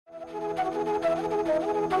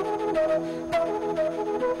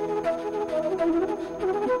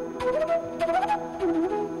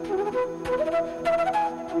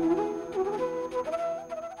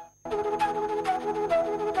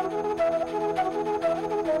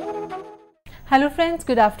Hello friends,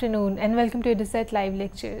 good afternoon and welcome to EduSet Live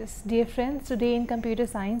Lectures. Dear friends, today in Computer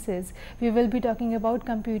Sciences, we will be talking about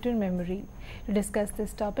computer memory. To discuss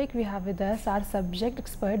this topic, we have with us our subject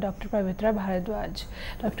expert Dr. Pavitra Bharadwaj.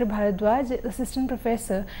 Dr. Bharadwaj is Assistant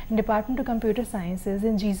Professor in Department of Computer Sciences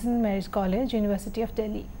in Jesus and Mary's College, University of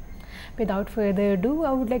Delhi. Without further ado,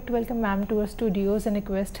 I would like to welcome ma'am to our studios and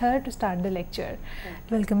request her to start the lecture.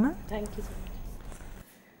 Welcome ma'am. Thank you so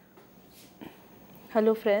much.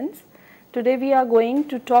 Hello friends. Today we are going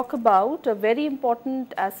to talk about a very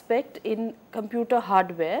important aspect in computer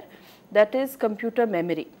hardware, that is computer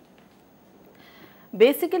memory.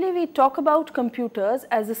 Basically we talk about computers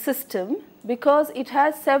as a system because it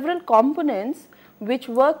has several components which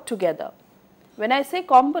work together. When I say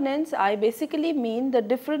components, I basically mean the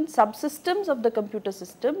different subsystems of the computer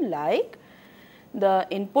system like the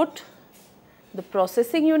input, the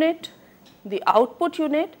processing unit, the output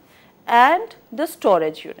unit and the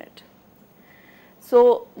storage unit.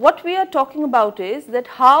 So, what we are talking about is that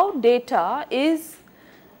how data is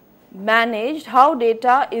managed, how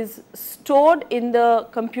data is stored in the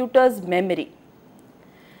computer's memory.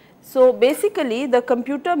 So, basically the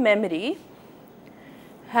computer memory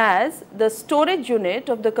has the storage unit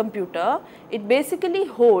of the computer. It basically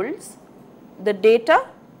holds the data,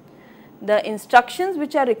 the instructions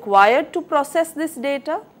which are required to process this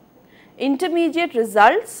data, intermediate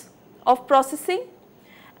results of processing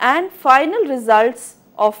and final results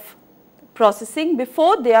of processing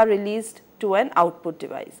before they are released to an output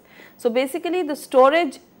device. So, basically the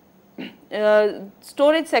storage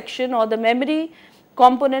section or the memory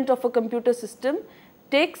component of a computer system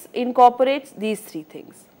incorporates these three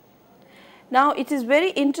things. Now, it is very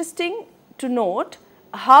interesting to note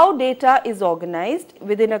how data is organized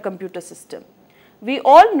within a computer system. We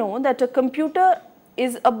all know that a computer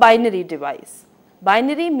is a binary device.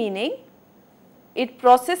 Binary meaning it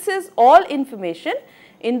processes all information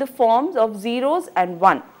in the forms of zeros and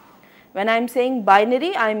 1. When I am saying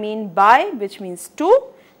binary, I mean bi, which means 2,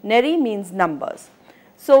 nary means numbers.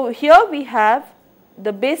 So, here we have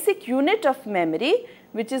the basic unit of memory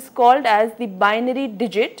which is called as the binary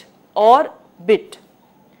digit or bit,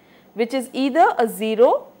 which is either a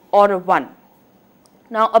 0 or a 1.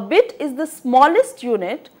 Now, a bit is the smallest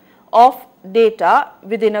unit of data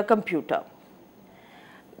within a computer.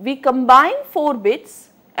 We combine 4 bits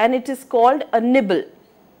and it is called a nibble.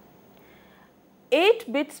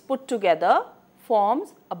 8 bits put together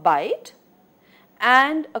forms a byte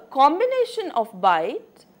and a combination of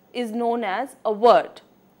bytes is known as a word.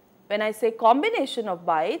 When I say combination of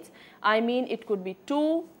bytes, I mean it could be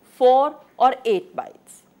 2, 4 or 8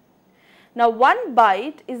 bytes. Now, 1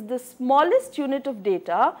 byte is the smallest unit of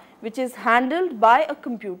data which is handled by a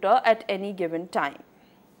computer at any given time.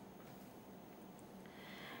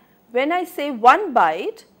 When I say 1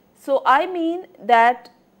 byte, so I mean that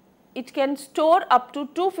it can store up to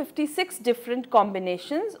 256 different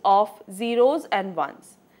combinations of zeros and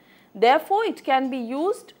ones. Therefore, it can be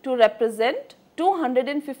used to represent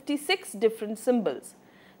 256 different symbols.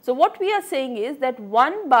 So, what we are saying is that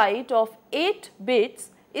 1 byte of 8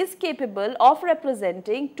 bits is capable of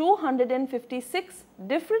representing 256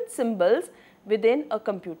 different symbols within a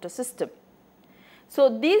computer system. So,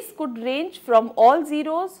 these could range from all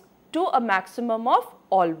zeros to a maximum of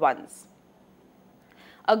all ones.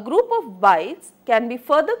 A group of bytes can be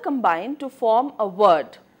further combined to form a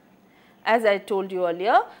word. As I told you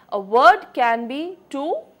earlier, a word can be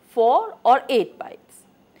 2, 4 or 8 bytes.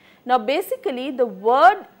 Now, basically the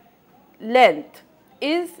word length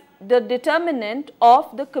is the determinant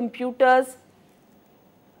of the computer's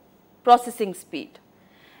processing speed.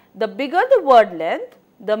 The bigger the word length,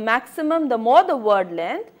 the more the word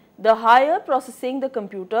length, the higher processing the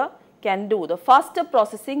computer can do, the faster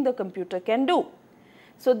processing the computer can do.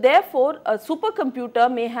 So, therefore, a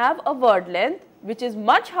supercomputer may have a word length which is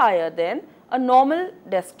much higher than a normal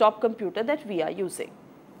desktop computer that we are using.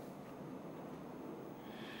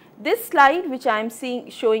 This slide which I am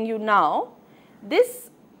showing you now, this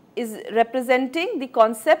is representing the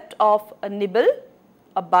concept of a nibble,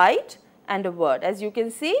 a byte and a word. As you can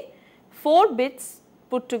see, 4 bits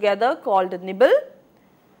put together called a nibble,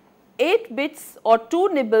 8 bits or 2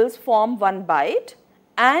 nibbles form 1 byte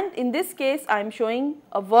and in this case I am showing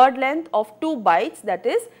a word length of 2 bytes, that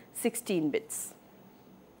is 16 bits.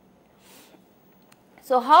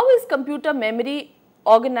 So, how is computer memory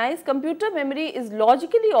organized? Computer memory is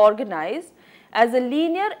logically organized as a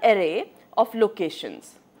linear array of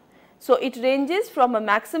locations. So, it ranges from a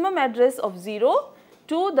maximum address of 0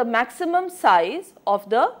 to the maximum size of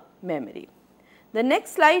the memory. The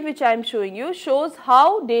next slide which I am showing you shows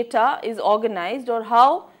how data is organized or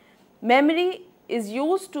how memory is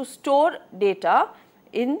used to store data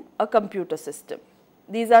in a computer system.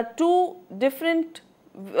 These are two different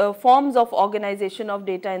forms of organization of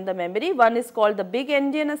data in the memory. One is called the big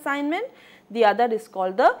endian assignment, the other is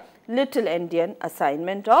called the little endian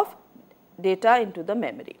assignment of data into the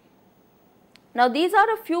memory. Now, these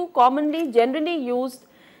are a few commonly generally used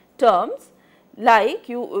terms, like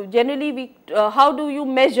how do you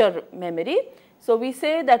measure memory? So, we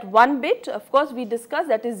say that 1 bit, of course, we discussed,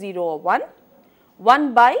 that is 0 or 1,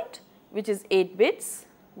 1 byte which is 8 bits,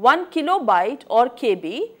 1 kilobyte or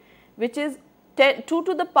KB which is 2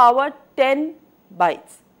 to the power 10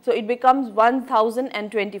 bytes. So, it becomes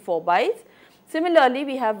 1024 bytes. Similarly,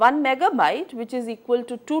 we have 1 megabyte which is equal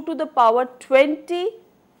to 2 to the power 20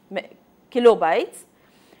 kilobytes,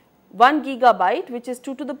 1 gigabyte which is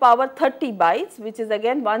 2 to the power 30 bytes which is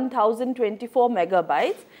again 1024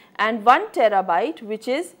 megabytes, and 1 terabyte which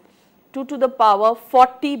is 2 to the power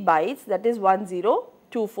 40 bytes, that is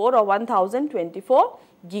 1024 or 1024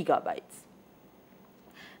 gigabytes.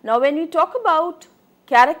 Now, when we talk about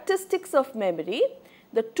characteristics of memory,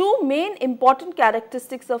 the two main important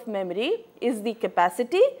characteristics of memory is the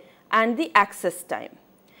capacity and the access time.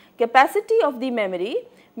 Capacity of the memory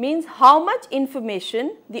means how much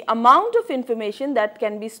information, the amount of information that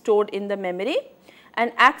can be stored in the memory,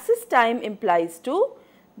 and access time implies to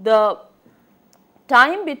the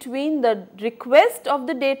time between the request of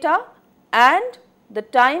the data and the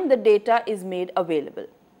time the data is made available.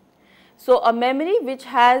 So, a memory which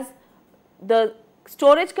has the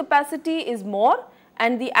storage capacity is more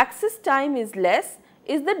and the access time is less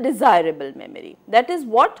is the desirable memory. That is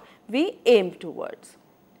what we aim towards.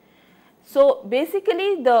 So,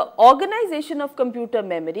 basically the organization of computer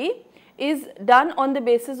memory is done on the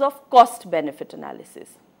basis of cost benefit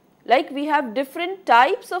analysis. Like we have different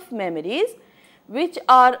types of memories which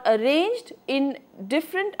are arranged in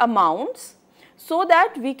different amounts so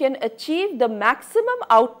that we can achieve the maximum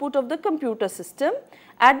output of the computer system,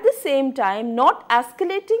 at the same time not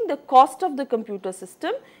escalating the cost of the computer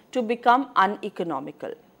system to become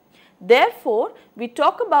uneconomical. Therefore, we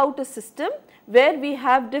talk about a system where we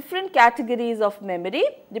have different categories of memory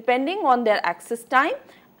depending on their access time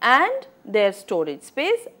and their storage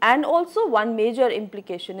space, and also one major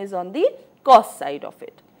implication is on the cost side of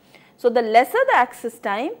it. So, the lesser the access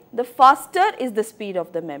time, the faster is the speed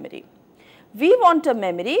of the memory. We want a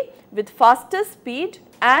memory with faster speed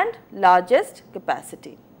and largest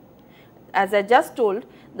capacity. As I just told,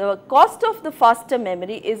 the cost of the faster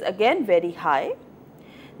memory is again very high.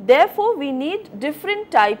 Therefore, we need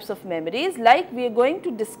different types of memories, like we are going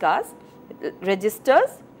to discuss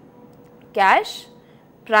registers, cache,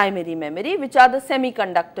 primary memory, which are the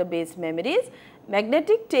semiconductor based memories,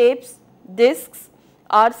 magnetic tapes, disks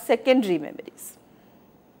are secondary memories.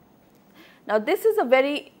 Now, this is a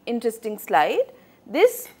very interesting slide.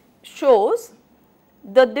 This shows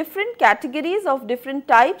the different categories of different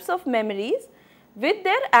types of memories with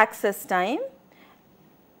their access time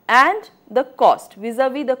and the cost,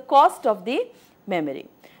 vis-a-vis the cost of the memory.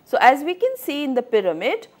 So, as we can see in the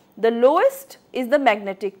pyramid, the lowest is the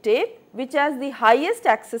magnetic tape, which has the highest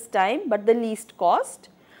access time but the least cost.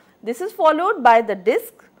 This is followed by the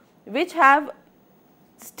disk, which have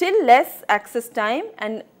still less access time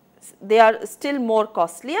and they are still more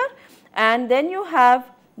costlier, and then you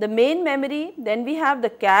have the main memory, then we have the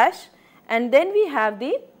cache, and then we have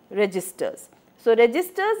the registers. So,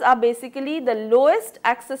 registers are basically the lowest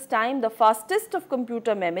access time, the fastest of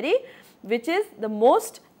computer memory, which is the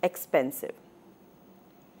most expensive.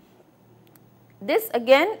 This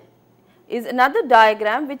again is another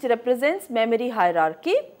diagram which represents memory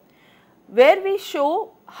hierarchy, where we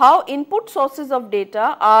show how input sources of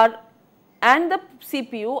data are and the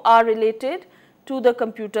CPU are related to the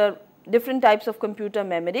computer, different types of computer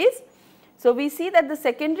memories. So, we see that the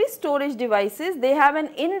secondary storage devices, they have an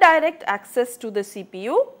indirect access to the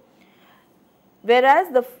CPU,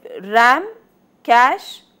 whereas the RAM,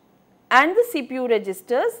 cache and the CPU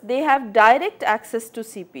registers, they have direct access to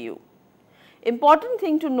CPU. Important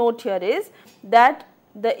thing to note here is that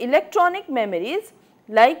the electronic memories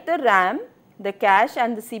like the RAM, the cache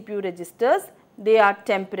and the CPU registers, they are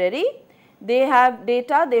temporary. They have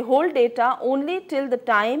data, they hold data only till the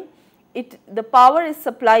time the power is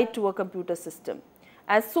supplied to a computer system.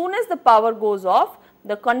 As soon as the power goes off,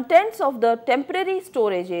 the contents of the temporary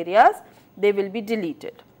storage areas, they will be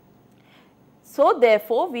deleted. So,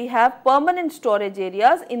 therefore, we have permanent storage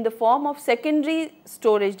areas in the form of secondary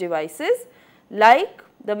storage devices like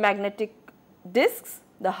the magnetic disks,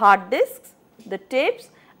 the hard disks, the tapes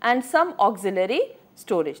and some auxiliary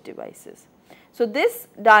storage devices. So, this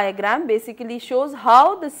diagram basically shows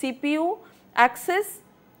how the CPU access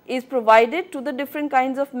is provided to the different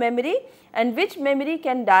kinds of memory and which memory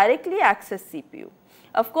can directly access CPU.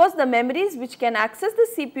 Of course, the memories which can access the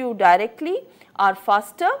CPU directly are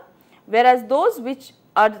faster, whereas those which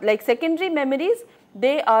are like secondary memories,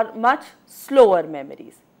 they are much slower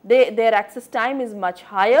memories. Their access time is much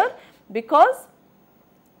higher because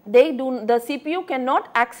the CPU cannot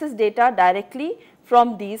access data directly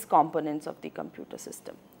from these components of the computer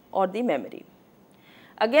system or the memory.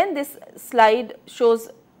 Again, this slide shows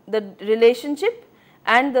the relationship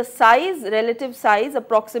and the size, relative size,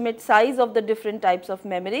 approximate size of the different types of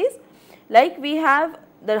memories. Like we have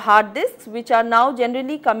the hard disks, which are now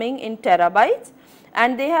generally coming in terabytes,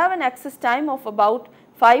 and they have an access time of about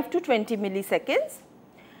 5 to 20 milliseconds.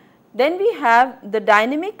 Then we have the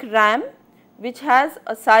dynamic RAM, which has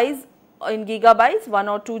a size in gigabytes 1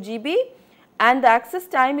 or 2 GB, and the access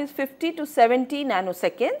time is 50 to 70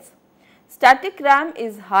 nanoseconds. Static RAM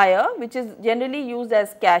is higher, which is generally used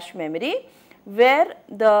as cache memory, where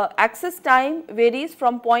the access time varies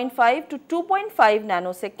from 0.5 to 2.5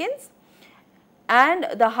 nanoseconds, and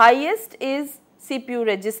the highest is CPU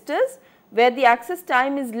registers, where the access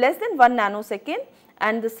time is less than 1 nanosecond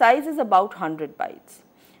and the size is about 100 bytes.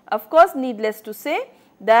 Of course, needless to say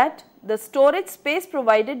that the storage space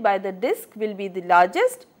provided by the disk will be the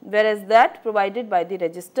largest, whereas that provided by the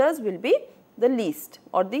registers will be the least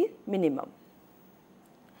or the minimum.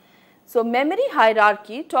 So, memory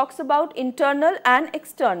hierarchy talks about internal and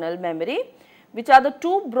external memory, which are the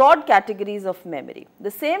two broad categories of memory.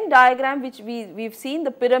 The same diagram which we have seen,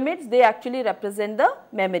 the pyramids, they actually represent the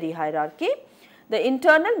memory hierarchy. The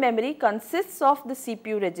internal memory consists of the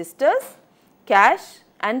CPU registers, cache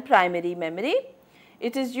and primary memory.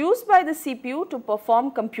 It is used by the CPU to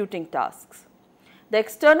perform computing tasks. The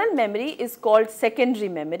external memory is called secondary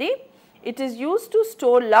memory. It is used to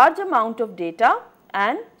store large amount of data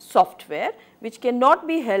and software which cannot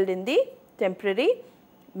be held in the temporary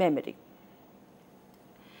memory.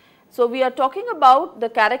 So, we are talking about the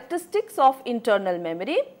characteristics of internal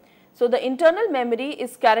memory. So, the internal memory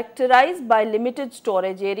is characterized by limited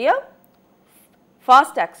storage area,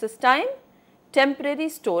 fast access time, temporary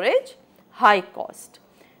storage, high cost.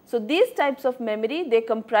 So, these types of memory, they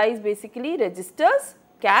comprise basically registers,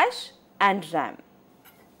 cache and RAM.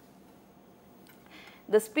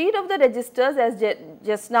 The speed of the registers, as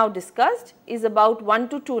just now discussed, is about 1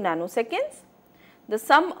 to 2 nanoseconds. The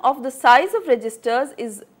sum of the size of registers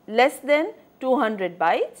is less than 200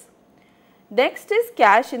 bytes. Next is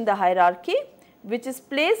cache in the hierarchy, which is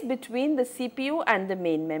placed between the CPU and the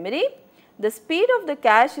main memory. The speed of the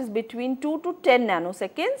cache is between 2 to 10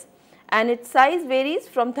 nanoseconds and its size varies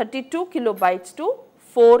from 32 kilobytes to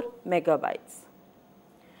 4 megabytes.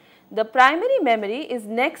 The primary memory is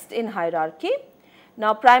next in hierarchy.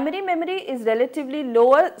 Now, primary memory is relatively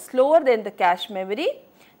slower than the cache memory.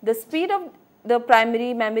 The speed of the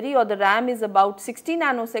primary memory or the RAM is about 60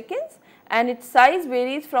 nanoseconds and its size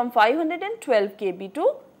varies from 512 KB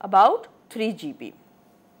to about 3 GB.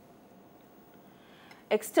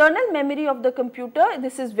 External memory of the computer,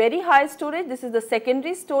 this is very high storage, this is the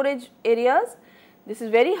secondary storage areas, this is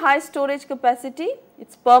very high storage capacity, it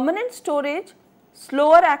is permanent storage,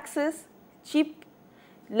 slower access, cheap,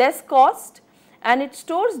 less cost, and it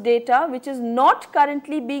stores data which is not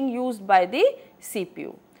currently being used by the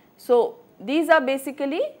CPU. So, these are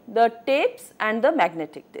basically the tapes and the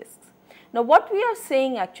magnetic disks. Now, what we are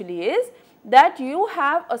saying actually is that you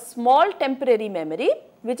have a small temporary memory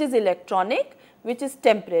which is electronic, which is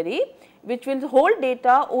temporary, which will hold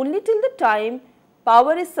data only till the time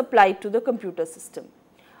power is supplied to the computer system.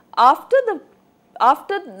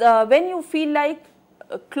 When you feel like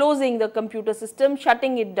closing the computer system,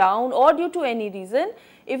 shutting it down, or due to any reason,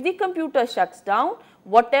 if the computer shuts down,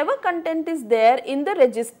 whatever content is there in the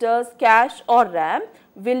registers, cache or RAM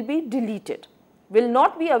will be deleted, will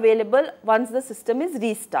not be available once the system is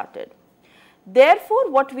restarted.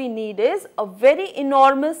 Therefore, what we need is a very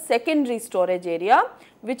enormous secondary storage area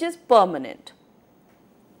which is permanent.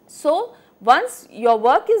 So, once your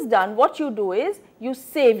work is done, what you do is you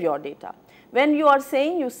save your data. When you are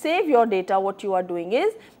saying you save your data, what you are doing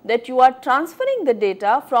is that you are transferring the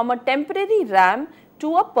data from a temporary RAM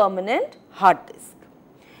to a permanent hard disk.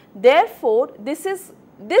 Therefore,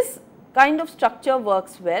 this kind of structure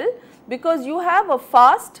works well because you have a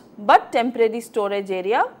fast but temporary storage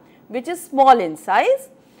area which is small in size.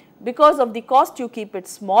 Because of the cost, you keep it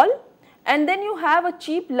small, and then you have a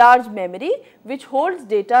cheap large memory which holds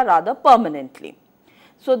data rather permanently.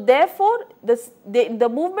 So, therefore, the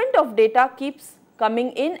movement of data keeps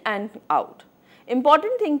coming in and out.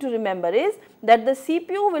 Important thing to remember is that the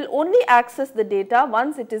CPU will only access the data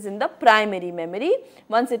once it is in the primary memory,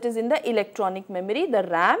 once it is in the electronic memory, the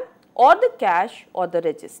RAM or the cache or the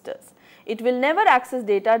registers. It will never access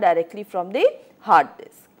data directly from the hard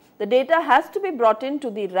disk. The data has to be brought into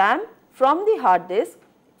the RAM from the hard disk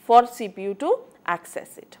for CPU to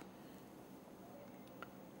access it.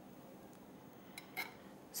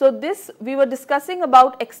 So, this we were discussing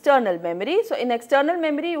about external memory. So, in external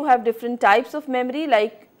memory you have different types of memory,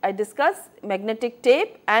 like I discussed magnetic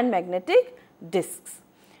tape and magnetic disks.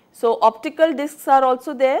 So, optical disks are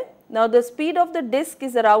also there. Now, the speed of the disk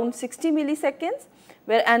is around 60 milliseconds,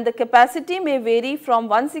 and the capacity may vary from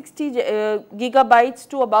 160 gigabytes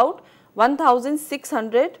to about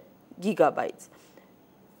 1600 gigabytes.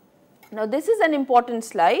 Now, this is an important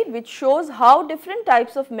slide which shows how different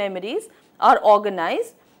types of memories are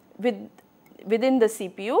organized within the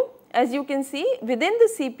CPU. As you can see, within the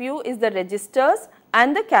CPU is the registers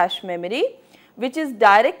and the cache memory, which is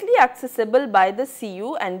directly accessible by the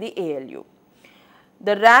CU and the ALU.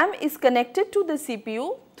 The RAM is connected to the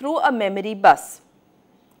CPU through a memory bus,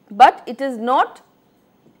 but it is not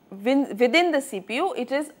within the CPU,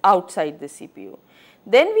 it is outside the CPU.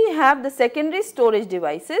 Then we have the secondary storage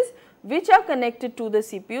devices which are connected to the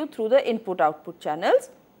CPU through the input-output channels,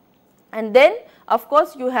 and then of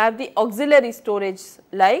course you have the auxiliary storage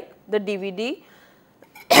like the DVD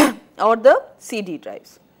or the CD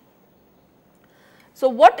drives. So,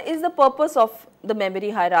 what is the purpose of the memory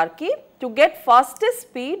hierarchy? To get fastest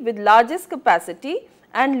speed with largest capacity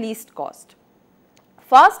and least cost.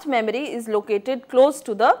 Fast memory is located close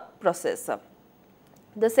to the processor.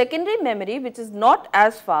 The secondary memory, which is not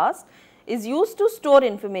as fast, is used to store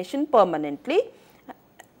information permanently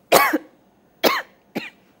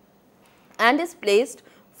and is placed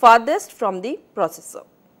farthest from the processor.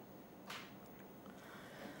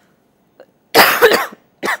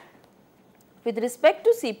 With respect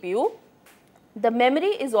to CPU, the memory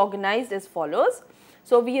is organized as follows.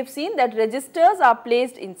 So, we have seen that registers are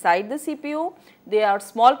placed inside the CPU, they are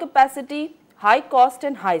small capacity, high cost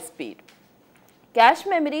and high speed. Cache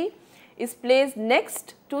memory is placed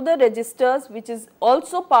next to the registers, which is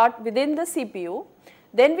also part within the CPU.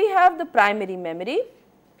 Then we have the primary memory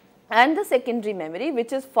and the secondary memory,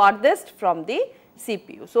 which is farthest from the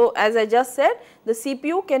CPU. So, as I just said, the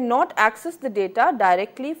CPU cannot access the data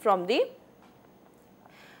directly from the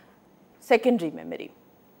secondary memory.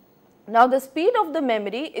 Now, the speed of the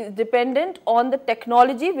memory is dependent on the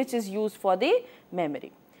technology which is used for the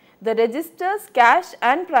memory. The registers, cache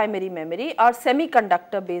and primary memory are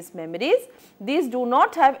semiconductor based memories. These do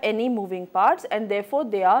not have any moving parts and therefore,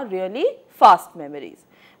 they are really fast memories.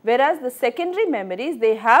 Whereas, the secondary memories,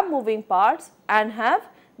 they have moving parts and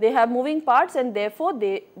therefore,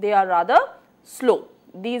 they are rather slow.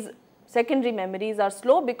 These secondary memories are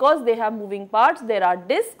slow because they have moving parts, there are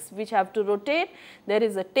disks which have to rotate, there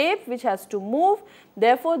is a tape which has to move,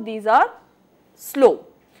 therefore, these are slow.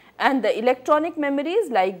 And the electronic memories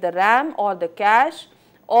like the RAM or the cache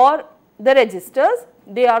or the registers,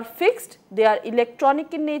 they are fixed, they are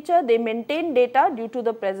electronic in nature, they maintain data due to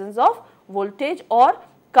the presence of voltage or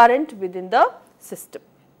current within the system.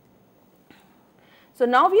 So,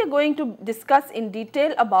 now we are going to discuss in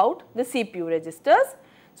detail about the CPU registers.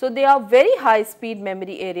 So, they are very high speed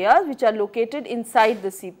memory areas which are located inside the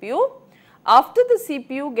CPU. After the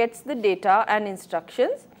CPU gets the data and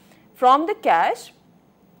instructions from the cache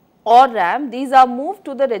or RAM, these are moved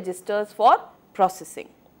to the registers for processing.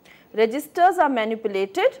 Registers are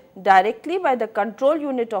manipulated directly by the control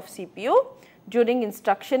unit of CPU during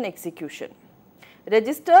instruction execution.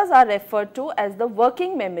 Registers are referred to as the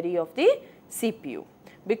working memory of the CPU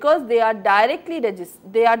because they are directly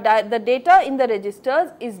the data in the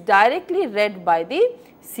registers is directly read by the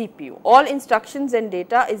CPU. All instructions and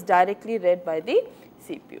data is directly read by the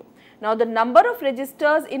CPU. Now, the number of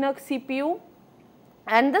registers in a CPU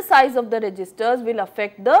and the size of the registers will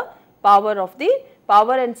affect the power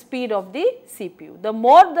and speed of the CPU. The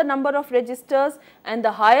more the number of registers and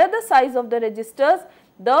the higher the size of the registers,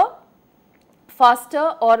 the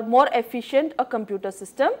faster or more efficient a computer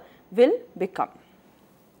system will become.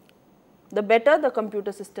 The better the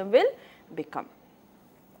computer system will become.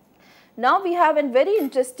 Now, we have a very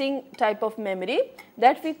interesting type of memory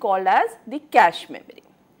that we call as the cache memory.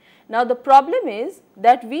 Now, the problem is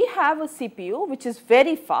that we have a CPU which is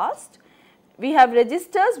very fast. We have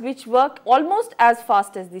registers which work almost as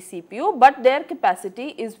fast as the CPU, but their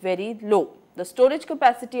capacity is very low. The storage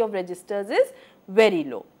capacity of registers is very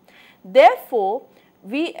low. Therefore,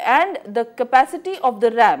 the capacity of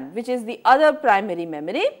the RAM, which is the other primary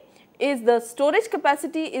memory, is the storage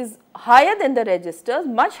capacity is higher than the registers,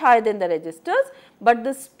 much higher than the registers, but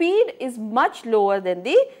the speed is much lower than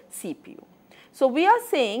the CPU. So, we are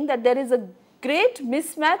saying that there is a great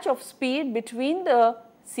mismatch of speed between the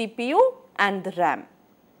CPU and the RAM.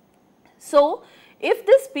 So, if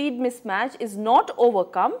this speed mismatch is not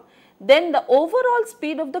overcome, then the overall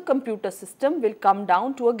speed of the computer system will come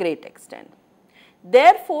down to a great extent.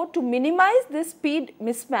 Therefore, to minimize this speed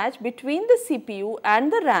mismatch between the CPU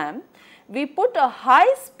and the RAM, we put a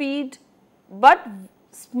high speed but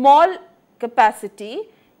small capacity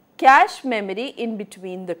cache memory in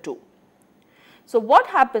between the two. So, what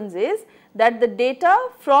happens is that the data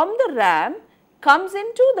from the RAM comes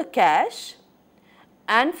into the cache,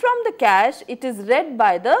 and from the cache it is read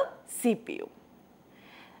by the CPU.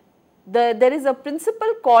 There is a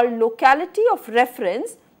principle called locality of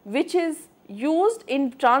reference, which is used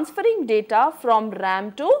in transferring data from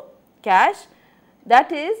RAM to cache.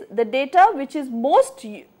 That is, the data which is most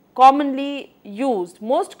commonly used,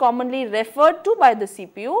 most commonly referred to by the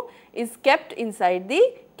CPU is kept inside the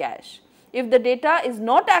cache. If the data is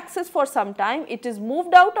not accessed for some time, it is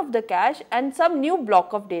moved out of the cache and some new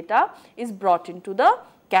block of data is brought into the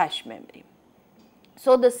cache memory.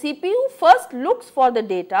 So, the CPU first looks for the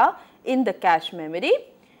data in the cache memory,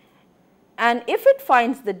 and if it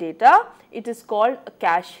finds the data, it is called a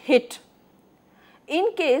cache hit.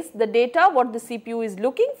 In case the data what the CPU is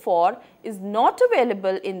looking for is not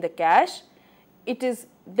available in the cache, it is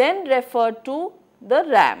then referred to the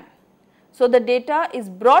RAM. So, the data is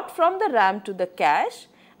brought from the RAM to the cache,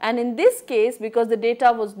 and in this case, because the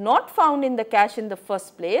data was not found in the cache in the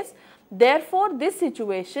first place, therefore, this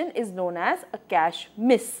situation is known as a cache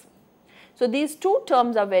miss. So, these two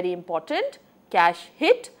terms are very important, cache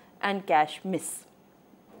hit and cache miss.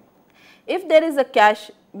 If there is a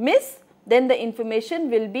cache miss, then the information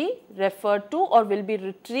will be referred to or will be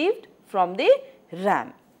retrieved from the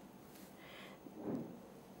RAM.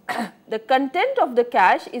 The content of the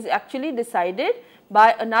cache is actually decided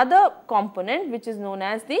by another component which is known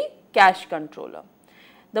as the cache controller.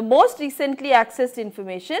 The most recently accessed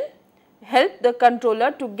information help the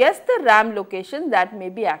controller to guess the RAM location that may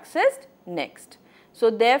be accessed next. So,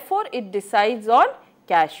 therefore, it decides on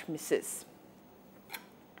cache misses.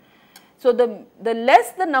 So, the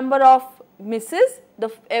less the number of misses,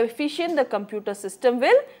 the efficient the computer system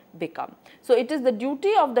will become. So, it is the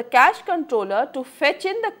duty of the cache controller to fetch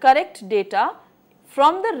in the correct data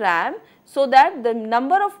from the RAM, so that the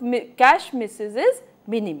number of cache misses is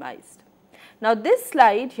minimized. Now, this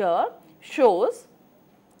slide here shows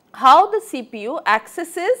how the CPU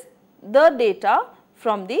accesses the data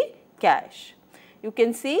from the cache. You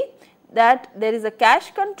can see that there is a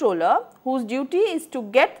cache controller whose duty is to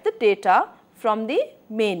get the data from the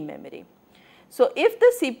main memory. So, if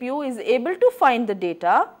the CPU is able to find the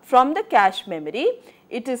data from the cache memory,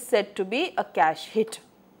 it is said to be a cache hit.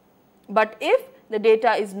 But if the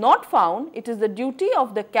data is not found, it is the duty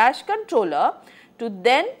of the cache controller to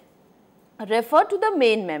then refer to the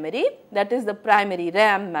main memory, that is the primary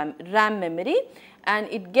RAM memory, and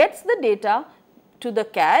it gets the data to the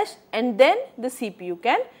cache, and then the CPU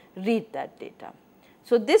can read that data.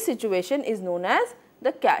 So, this situation is known as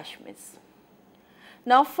the cache miss.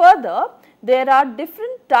 Now, further, there are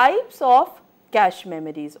different types of cache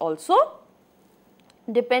memories also,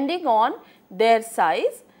 depending on their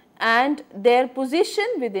size and their position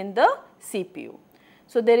within the CPU.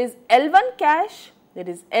 So, there is L1 cache, there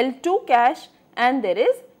is L2 cache, and there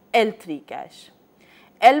is L3 cache.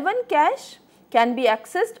 L1 cache can be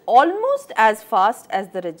accessed almost as fast as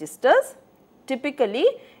the registers, typically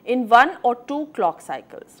in 1 or 2 clock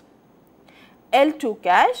cycles. L2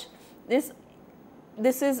 cache, this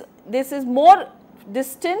is more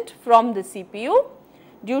distant from the CPU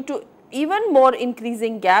due to even more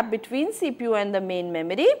increasing gap between CPU and the main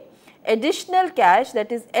memory. Additional cache,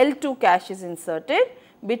 that is L2 cache, is inserted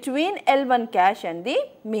between L1 cache and the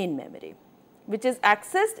main memory, which is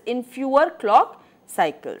accessed in fewer clock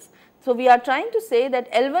cycles. So, we are trying to say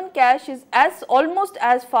that L1 cache is almost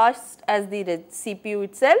as fast as the CPU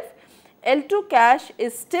itself. L2 cache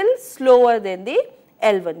is still slower than the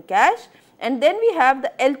L1 cache, and then we have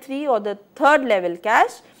the L3 or the third level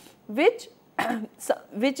cache, which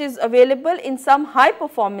is available in some high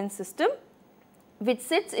performance system, which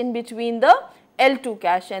sits in between the L2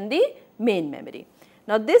 cache and the main memory.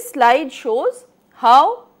 Now, this slide shows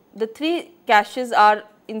how the 3 caches are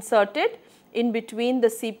inserted in between the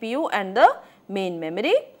CPU and the main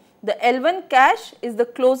memory. The L1 cache is the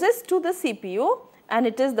closest to the CPU and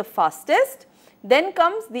it is the fastest. Then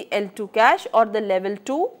comes the L2 cache or the level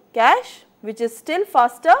 2 cache, which is still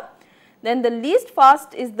faster. Then the least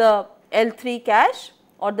fast is the L3 cache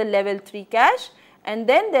or the level 3 cache, and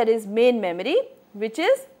then there is main memory which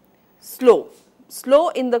is slow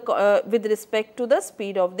in the with respect to the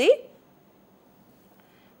speed of the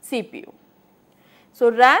CPU. So,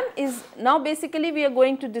 RAM is now basically we are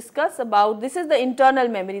going to discuss about, this is the internal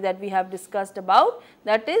memory that we have discussed about,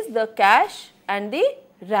 that is the cache and the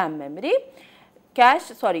RAM memory, cache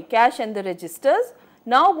and the registers.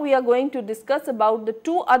 Now, we are going to discuss about the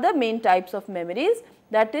two other main types of memories,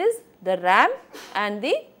 that is the RAM and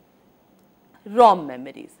the ROM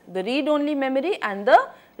memories, the read only memory and the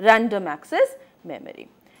random access memory.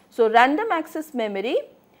 So, random access memory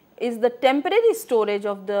is the temporary storage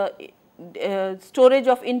of the storage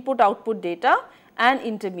of input output data and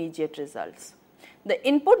intermediate results. The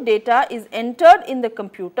input data is entered in the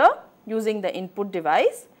computer using the input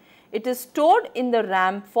device. It is stored in the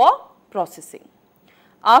RAM for processing.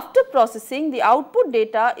 After processing, the output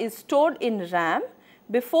data is stored in RAM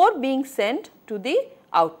before being sent to the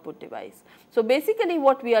output device. So, basically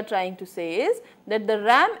what we are trying to say is that the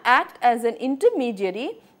RAM acts as an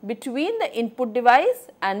intermediary between the input device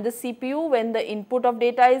and the CPU when the input of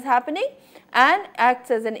data is happening, and acts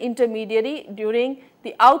as an intermediary during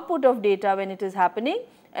the output of data when it is happening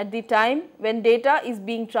at the time when data is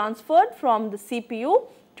being transferred from the CPU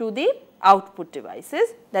to the output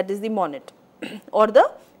devices, that is the monitor or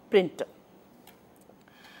the printer.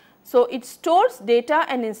 So, it stores data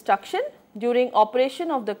and instruction during operation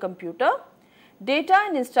of the computer. Data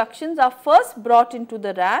and instructions are first brought into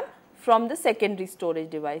the RAM from the secondary storage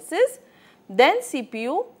devices, then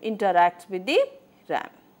CPU interacts with the RAM.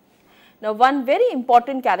 Now, one very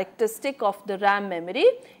important characteristic of the RAM memory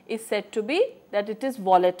is said to be that it is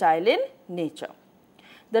volatile in nature.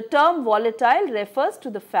 The term volatile refers to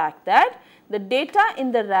the fact that the data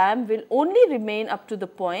in the RAM will only remain up to the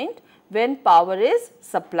point when power is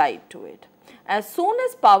supplied to it. As soon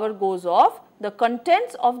as power goes off, the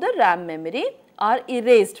contents of the RAM memory are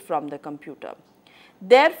erased from the computer.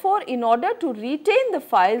 Therefore, in order to retain the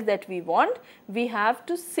files that we want, we have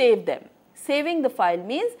to save them. Saving the file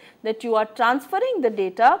means that you are transferring the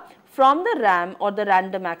data from the RAM or the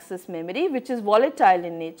random access memory, which is volatile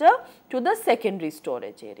in nature, to the secondary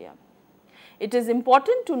storage area. It is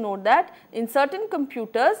important to note that in certain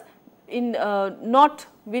computers, not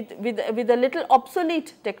with a little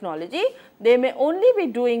obsolete technology, they may only be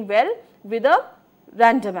doing well with a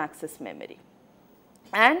random access memory,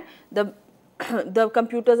 and the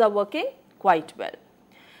computers are working quite well.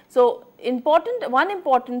 So, one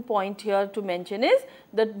important point here to mention is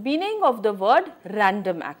the meaning of the word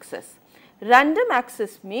random access. Random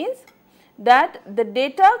access means that the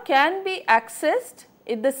data can be accessed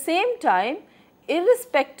at the same time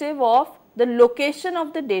irrespective of the location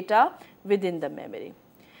of the data within the memory.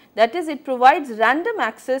 That is, it provides random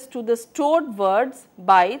access to the stored words,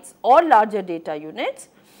 bytes or larger data units.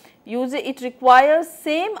 It requires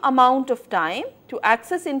same amount of time to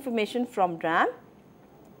access information from RAM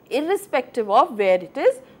irrespective of where it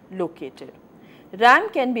is located. RAM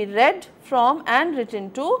can be read from and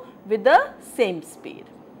written to with the same speed.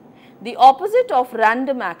 The opposite of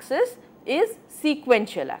random access is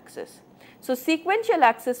sequential access. So, sequential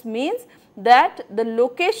access means that the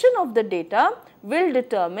location of the data will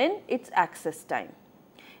determine its access time.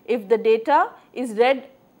 If the data is read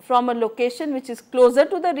from a location which is closer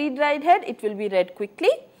to the read write head, it will be read quickly,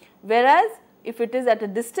 whereas if it is at a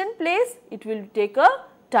distant place, it will take a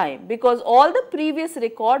time, because all the previous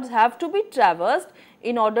records have to be traversed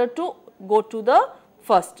in order to go to the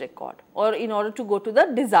first record or in order to go to the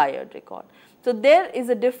desired record. So, there is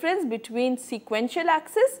a difference between sequential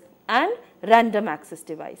access and random access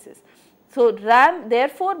devices. So, RAM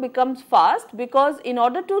therefore becomes fast, because in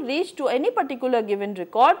order to reach to any particular given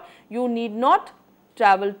record, you need not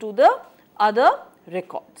travel to the other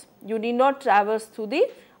records. You need not traverse through the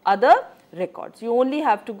other records. You only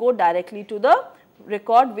have to go directly to the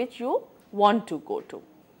record which you want to go to.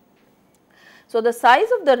 So, the size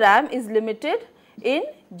of the RAM is limited in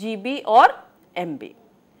GB or MB.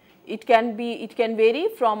 It can vary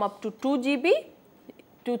from up to 2 GB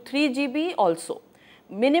to 3 GB also.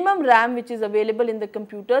 Minimum RAM which is available in the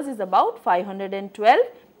computers is about 512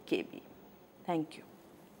 KB. Thank you.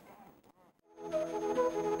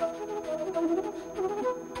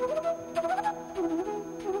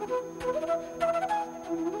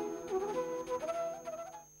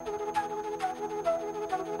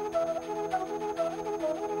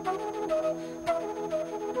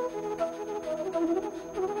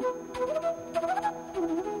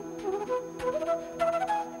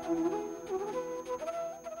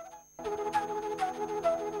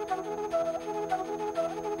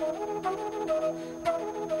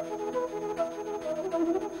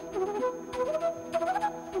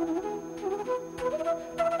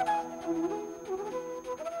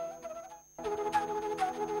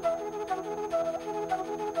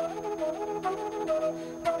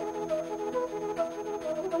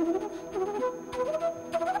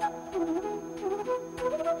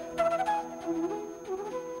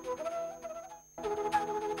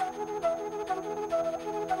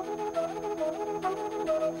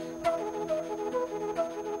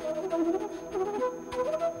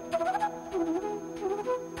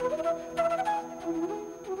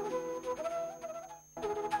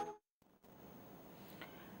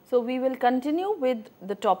 So, we will continue with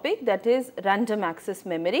the topic, that is random access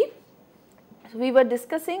memory. So, we were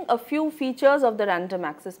discussing a few features of the random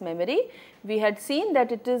access memory. We had seen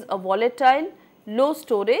that it is a volatile, low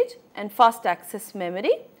storage and fast access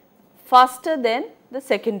memory, faster than the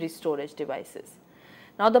secondary storage devices.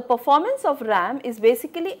 Now, the performance of RAM is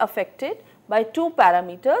basically affected by two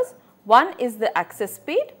parameters. One is the access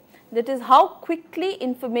speed, that is how quickly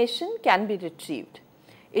information can be retrieved.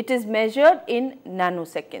 It is measured in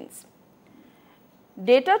nanoseconds.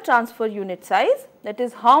 Data transfer unit size, that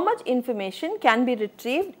is how much information can be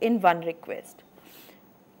retrieved in one request.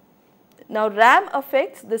 Now, RAM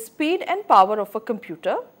affects the speed and power of a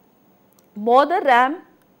computer. More the RAM,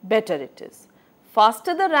 better it is.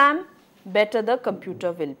 Faster the RAM, better the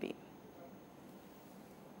computer will be.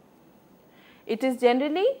 It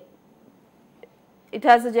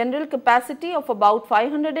has a general capacity of about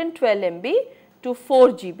 512 MB to 4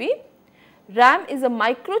 GB. RAM is a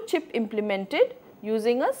microchip implemented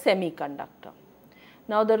using a semiconductor.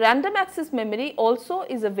 Now, the random access memory also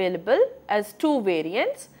is available as two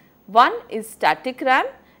variants. One is static RAM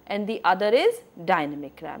and the other is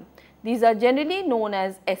dynamic RAM. These are generally known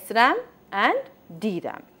as SRAM and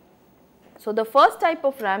DRAM. So, the first type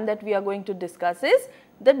of RAM that we are going to discuss is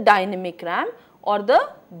the dynamic RAM or the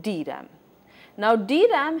DRAM. Now,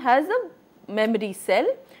 DRAM has a memory cell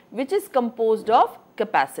which is composed of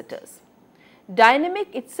capacitors.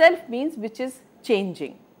 Dynamic itself means which is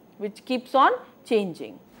changing, which keeps on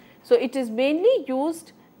changing. So, it is mainly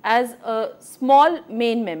used as a small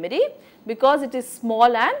main memory because it is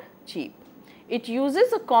small and cheap. It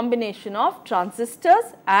uses a combination of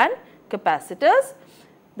transistors and capacitors.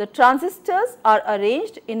 The transistors are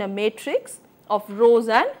arranged in a matrix of rows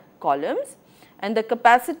and columns, and the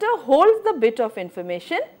capacitor holds the bit of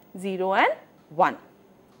information 0 and 1.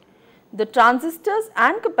 The transistors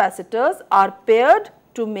and capacitors are paired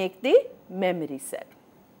to make the memory cell.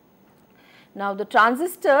 Now, the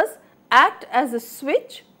transistors act as a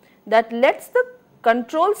switch that lets the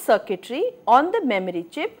control circuitry on the memory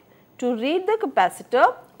chip to read the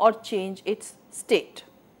capacitor or change its state.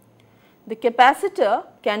 The capacitor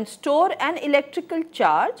can store an electrical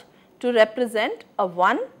charge to represent a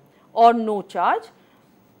 1 or no charge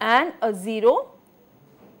and a 0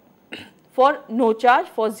 for no charge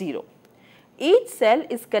for 0. Each cell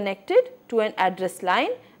is connected to an address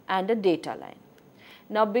line and a data line.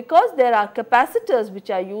 Now, because there are capacitors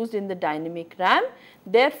which are used in the dynamic RAM,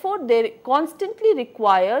 therefore, they are constantly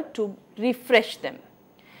required to refresh them,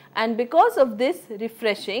 and because of this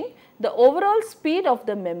refreshing, the overall speed of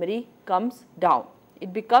the memory comes down.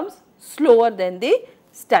 It becomes slower than the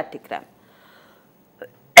static RAM.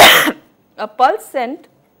 A pulse sent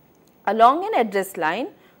along an address line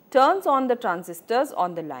turns on the transistors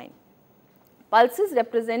on the line. Pulses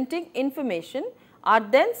representing information are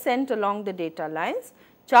then sent along the data lines,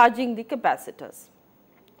 charging the capacitors.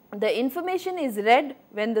 The information is read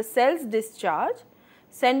when the cells discharge,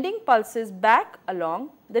 sending pulses back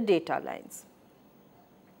along the data lines.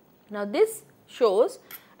 Now, this shows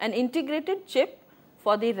an integrated chip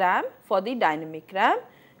for the RAM, for the dynamic RAM.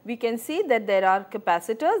 We can see that there are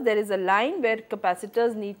capacitors, there is a line where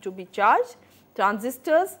capacitors need to be charged,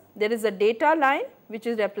 transistors, there is a data line which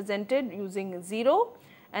is represented using 0,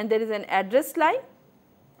 and there is an address line.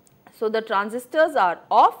 So, the transistors are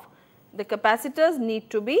off, the capacitors need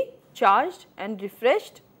to be charged and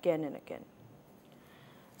refreshed again and again.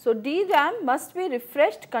 So, DRAM must be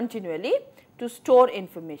refreshed continually to store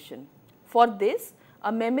information. For this,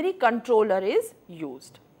 a memory controller is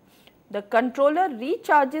used. The controller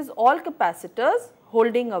recharges all capacitors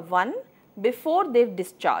holding a 1 before they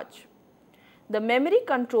discharge. The memory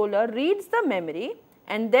controller reads the memory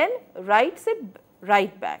and then writes it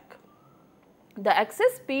right back. The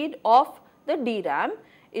access speed of the DRAM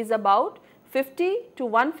is about 50 to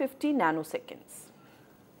 150 nanoseconds.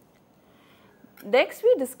 Next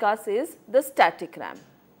we discuss is the static RAM.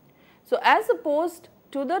 So, as opposed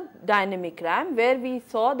to the dynamic RAM where we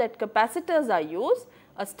saw that capacitors are used,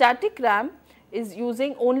 a static RAM is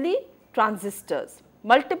using only transistors.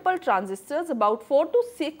 Multiple transistors, about 4 to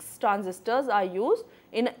 6 transistors are used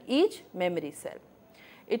in each memory cell.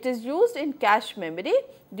 It is used in cache memory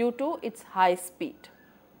due to its high speed.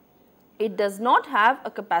 It does not have a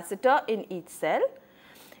capacitor in each cell.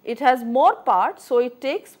 It has more parts, so it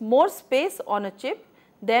takes more space on a chip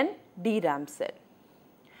than DRAM cell.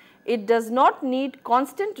 It does not need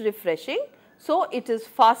constant refreshing, so it is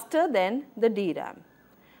faster than the DRAM.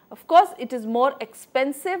 Of course, it is more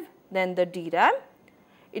expensive than the DRAM.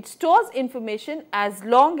 It stores information as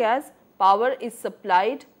long as power is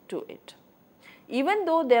supplied to it. Even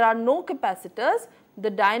though there are no capacitors, the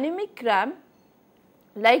dynamic RAM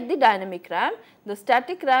Like the dynamic RAM, the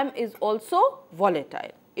static RAM is also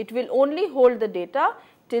volatile. It will only hold the data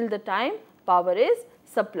till the time power is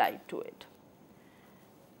supplied to it.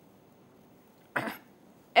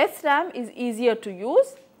 SRAM is easier to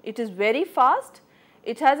use, it is very fast,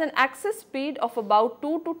 it has an access speed of about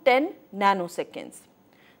 2 to 10 nanoseconds.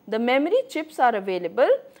 The memory chips are available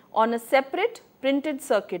on a separate printed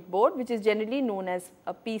circuit board, which is generally known as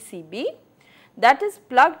a PCB, that is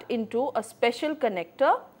plugged into a special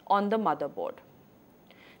connector on the motherboard.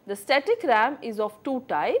 The static RAM is of two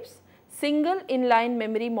types, single inline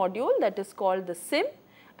memory module, that is called the SIM,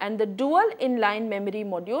 and the dual inline memory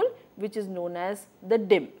module, which is known as the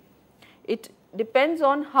DIMM. It depends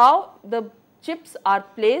on how the chips are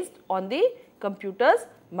placed on the computer's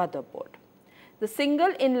motherboard. The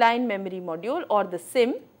single inline memory module or the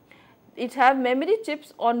SIM, it have memory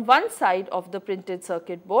chips on one side of the printed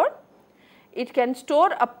circuit board. It can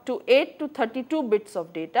store up to 8 to 32 bits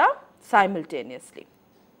of data simultaneously.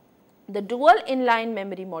 The dual inline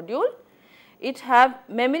memory module, it have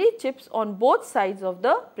memory chips on both sides of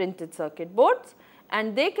the printed circuit boards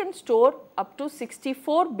and they can store up to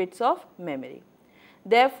 64 bits of memory.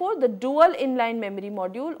 Therefore, the dual inline memory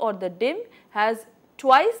module or the DIMM has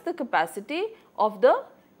twice the capacity of the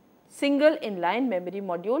single inline memory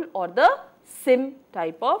module or the SIM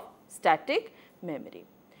type of static memory.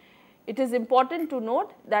 It is important to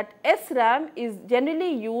note that SRAM is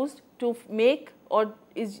generally used to make or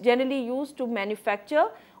is generally used to manufacture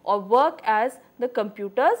or work as the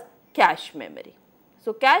computer's cache memory.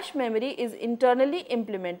 So, cache memory is internally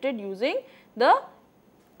implemented using the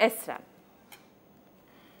SRAM.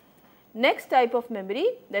 Next type of memory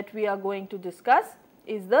that we are going to discuss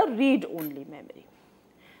is the read-only memory.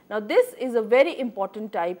 Now, this is a very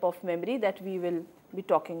important type of memory that we will be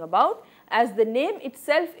talking about, as the name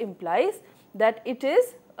itself implies that it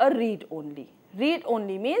is a read-only.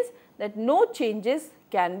 Read-only means that no changes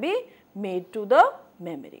can be made to the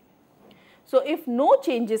memory. So, if no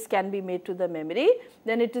changes can be made to the memory,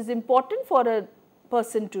 then it is important for a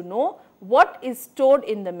person to know what is stored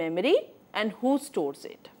in the memory and who stores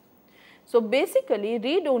it. So, basically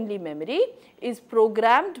read-only memory is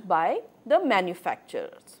programmed by the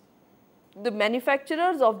manufacturers. The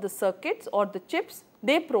manufacturers of the circuits or the chips,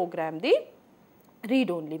 they program the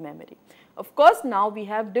read-only memory. Of course, now we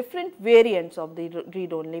have different variants of the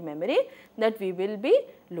read-only memory that we will be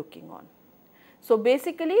looking on. So,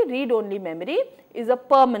 basically read-only memory is a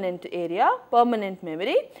permanent area, permanent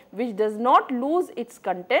memory which does not lose its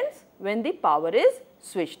contents when the power is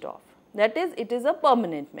switched off. That is, it is a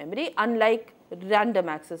permanent memory, unlike random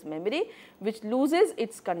access memory which loses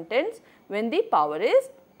its contents when the power is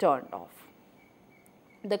turned off.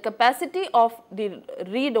 The capacity of the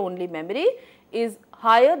read-only memory is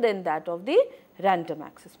higher than that of the random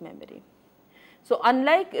access memory. So,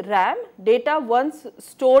 unlike RAM, data once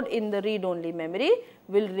stored in the read-only memory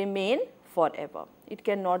will remain forever. It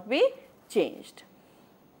cannot be changed.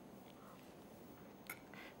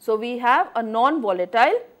 So, we have a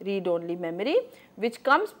non-volatile read-only memory which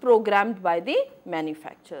comes programmed by the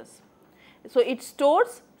manufacturers. So, it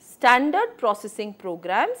stores standard processing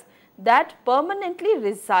programs that permanently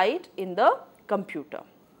reside in the computer.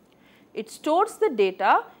 It stores the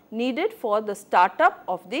data needed for the startup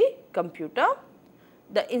of the computer,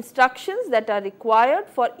 the instructions that are required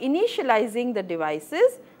for initializing the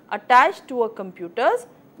devices attached to a computers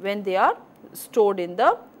when they are stored in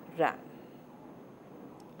the RAM.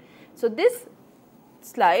 So, this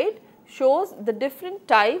slide shows the different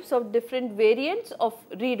types of different variants of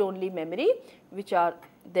read-only memory which are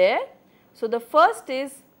there. So, the first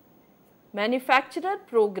is manufacturer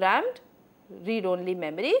programmed read-only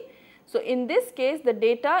memory. So, in this case the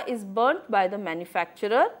data is burnt by the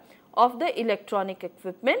manufacturer of the electronic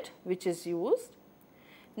equipment which is used.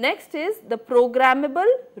 Next is the programmable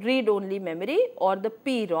read-only memory or the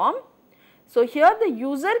PROM. So, here the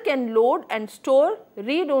user can load and store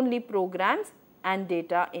read-only programs and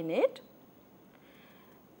data in it.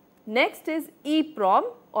 Next is EPROM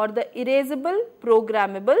or the erasable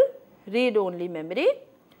programmable read-only memory.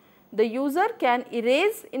 The user can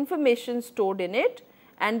erase information stored in it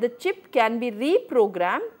and the chip can be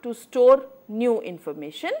reprogrammed to store new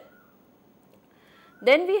information.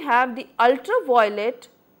 Then we have the ultraviolet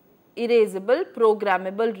erasable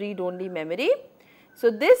programmable read-only memory. So,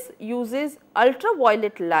 this uses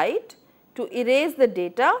ultraviolet light to erase the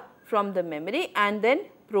data from the memory and then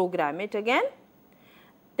program it again.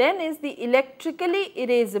 Then is the electrically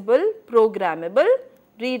erasable programmable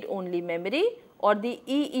read-only memory or the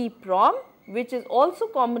EEPROM, which is also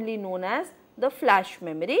commonly known as the flash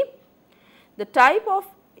memory. The type of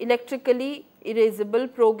electrically erasable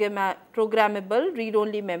programmable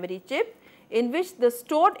read-only memory chip in which the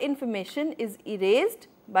stored information is erased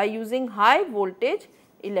by using high voltage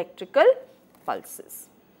electrical pulses.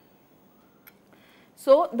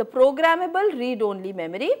 So, the programmable read-only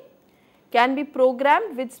memory can be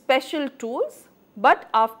programmed with special tools, but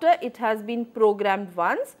after it has been programmed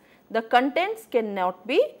once, the contents cannot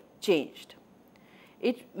be changed.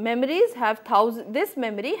 This memory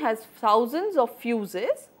has thousands of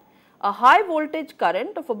fuses. A high voltage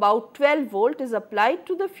current of about 12 volt is applied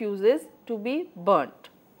to the fuses to be burnt.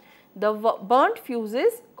 The burnt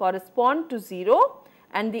fuses correspond to 0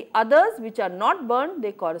 and the others which are not burnt,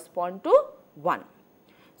 they correspond to 1.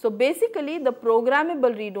 So, basically the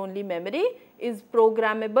programmable read-only memory is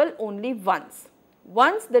programmable only once.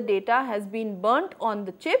 Once the data has been burnt on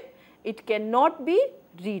the chip, it cannot be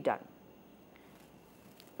redone.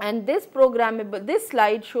 And this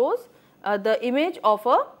slide shows the image of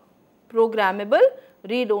a programmable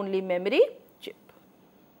read-only memory chip.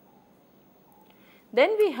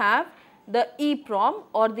 Then we have the EEPROM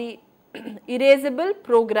or the erasable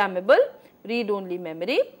programmable read-only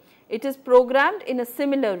memory. It is programmed in a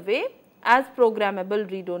similar way as programmable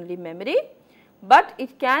read-only memory, but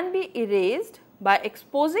it can be erased by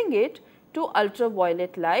exposing it to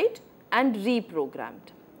ultraviolet light and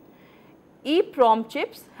reprogrammed. EEPROM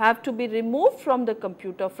chips have to be removed from the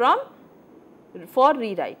computer for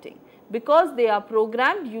rewriting because they are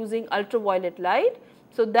programmed using ultraviolet light.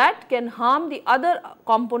 So, that can harm the other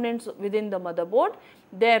components within the motherboard.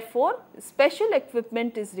 Therefore, special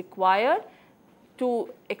equipment is required to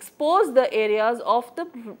expose the areas of the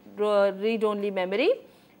read-only memory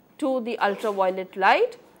to the ultraviolet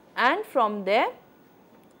light, and from there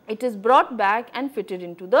it is brought back and fitted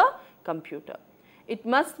into the computer. It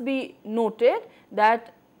must be noted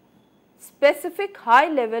that specific high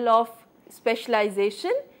level of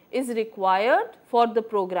specialization is required for the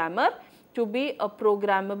programmer to be a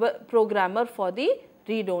programmer for the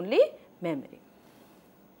read-only memory.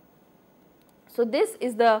 So, this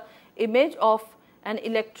is the image of an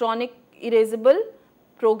electronic erasable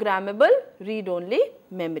programmable read-only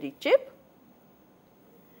memory chip.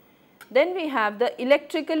 Then we have the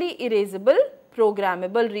electrically erasable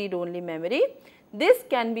programmable read-only memory. This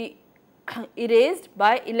can be erased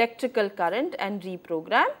by electrical current and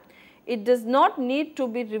reprogrammed. It does not need to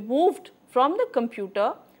be removed from the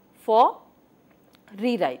computer for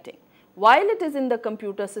rewriting. While it is in the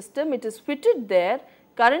computer system, it is fitted there,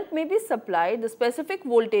 current may be supplied, the specific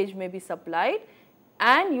voltage may be supplied,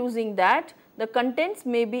 and using that the contents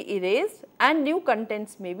may be erased and new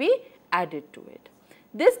contents may be added to it.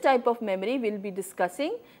 This type of memory we will be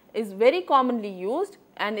discussing is very commonly used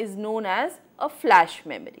and is known as a flash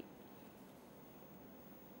memory.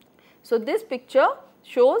 So, this picture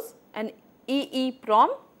shows an EEPROM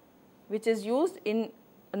which is used in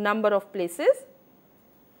a number of places,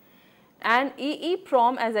 and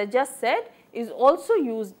EEPROM, as I just said, is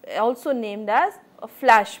also named as a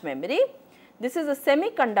flash memory. This is a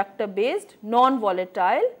semiconductor based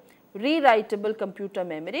non-volatile rewritable computer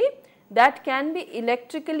memory that can be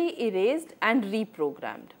electrically erased and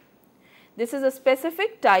reprogrammed. This is a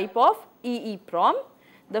specific type of EEPROM.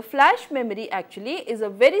 The flash memory actually is a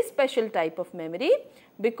very special type of memory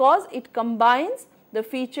because it combines the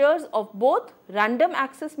features of both random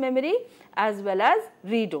access memory as well as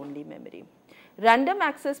read-only memory. Random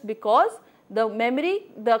access because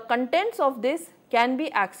the contents of this can be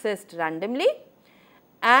accessed randomly,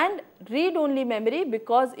 and read-only memory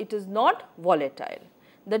because it is not volatile.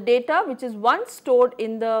 The data which is once stored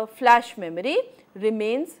in the flash memory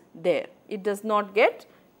remains there, it does not get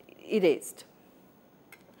erased.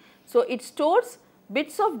 So, it stores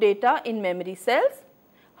bits of data in memory cells,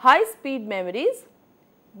 high speed memories,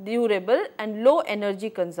 durable and low energy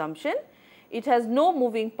consumption. It has no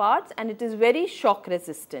moving parts and it is very shock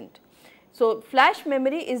resistant. So, flash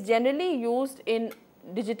memory is generally used in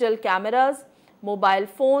digital cameras, mobile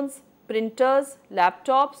phones, printers,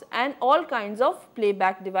 laptops and all kinds of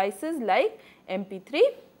playback devices like MP3,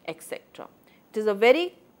 etc. It is a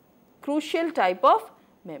very crucial type of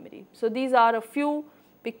memory. So, these are a few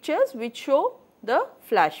pictures which show the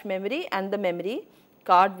flash memory and the memory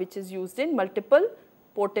card which is used in multiple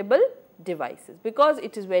portable devices. Because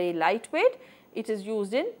it is very lightweight, it is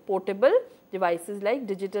used in portable devices like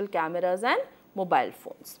digital cameras and mobile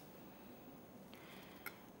phones.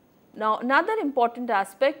 Now, another important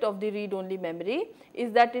aspect of the read-only memory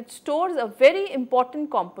is that it stores a very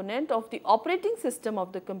important component of the operating system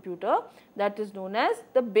of the computer, that is known as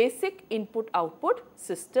the basic input-output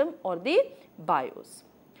system or the BIOS.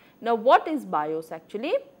 Now, what is BIOS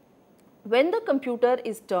actually? When the computer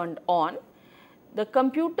is turned on, the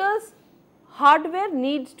computer's hardware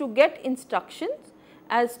needs to get instructions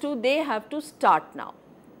as to they have to start now.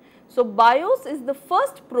 So, BIOS is the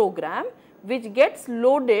first program which gets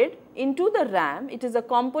loaded into the RAM. It is a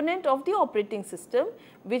component of the operating system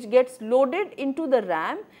which gets loaded into the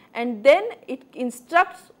RAM, and then it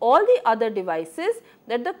instructs all the other devices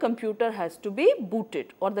that the computer has to be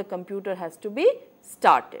booted or the computer has to be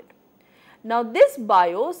started. Now, this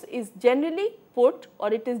BIOS is generally put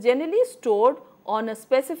or it is generally stored on a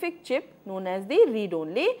specific chip known as the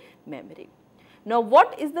read-only memory. Now,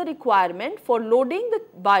 what is the requirement for loading the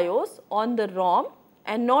BIOS on the ROM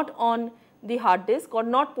and not on the hard disk or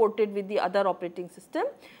not ported with the other operating system?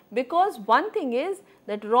 Because one thing is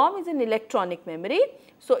that ROM is an electronic memory,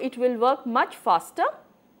 so it will work much faster.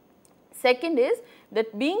 Second is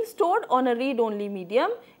that being stored on a read-only medium,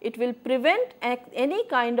 it will prevent any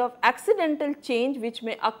kind of accidental change which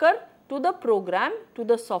may occur to the program, to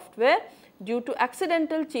the software due to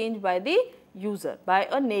accidental change by the user, by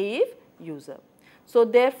a naive user. So,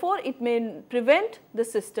 therefore, it may prevent the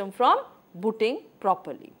system from booting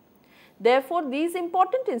properly. Therefore, these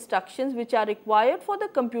important instructions which are required for the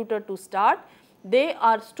computer to start, they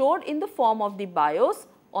are stored in the form of the BIOS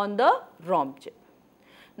on the ROM chip.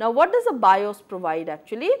 Now, what does a BIOS provide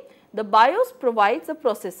actually? The BIOS provides a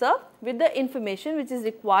processor with the information which is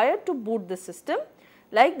required to boot the system,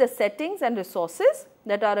 like the settings and resources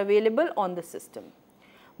that are available on the system.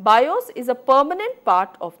 BIOS is a permanent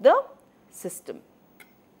part of the system.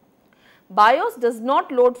 BIOS does not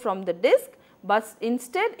load from the disk, but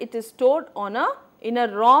instead it is stored in a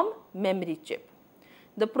ROM memory chip.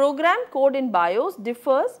 The program code in BIOS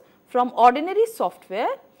differs from ordinary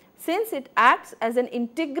software since it acts as an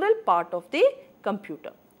integral part of the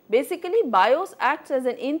computer. Basically, BIOS acts as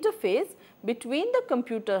an interface between the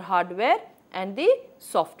computer hardware and the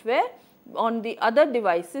software on the other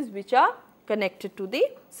devices which are connected to the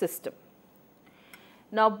system.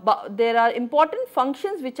 Now, there are important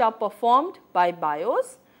functions which are performed by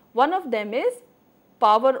BIOS. One of them is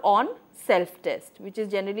power on self test, which is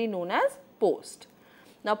generally known as POST.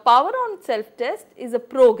 Now, power on self test is a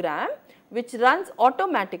program which runs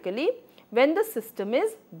automatically when the system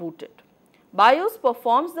is booted. BIOS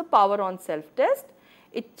performs the power on self test.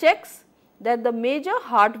 It checks that the major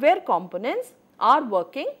hardware components are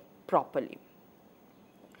working properly.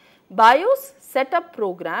 BIOS setup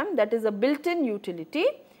program, that is a built-in utility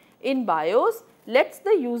in BIOS, lets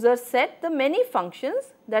the user set the many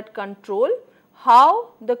functions that control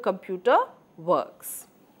how the computer works.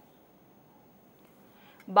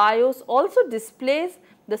 BIOS also displays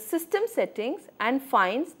the system settings and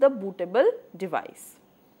finds the bootable device.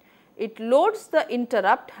 It loads the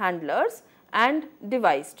interrupt handlers and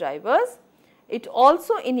device drivers. It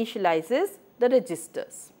also initializes the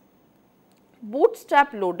registers.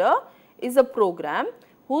 Bootstrap loader is a program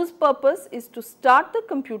whose purpose is to start the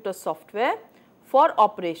computer software for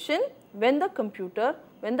operation when the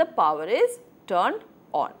power is turned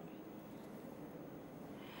on.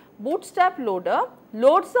 Bootstrap loader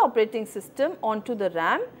loads the operating system onto the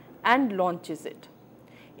RAM and launches it.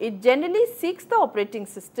 It generally seeks the operating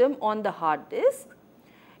system on the hard disk.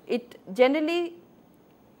 It generally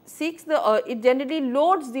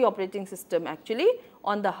loads the operating system actually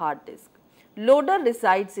on the hard disk. Loader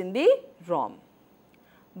resides in the ROM.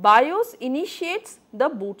 BIOS initiates the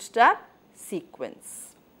bootstrap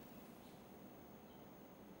sequence.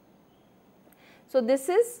 So,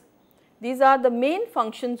 these are the main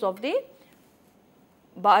functions of the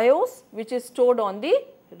BIOS which is stored on the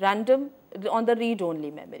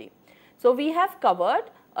read-only memory. So, we have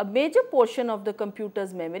covered a major portion of the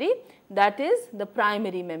computer's memory, that is the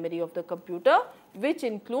primary memory of the computer, which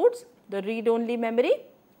includes the read-only memory,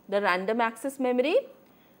 the random access memory,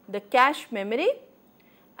 the cache memory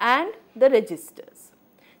and the registers.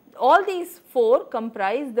 All these four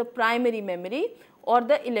comprise the primary memory or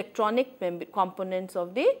the electronic components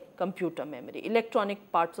of the computer memory,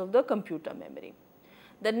 electronic parts of the computer memory.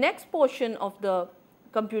 The next portion of the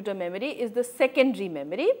computer memory is the secondary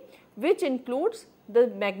memory, which includes the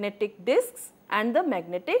magnetic disks and the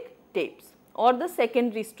magnetic tapes or the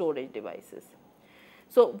secondary storage devices.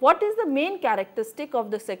 So, what is the main characteristic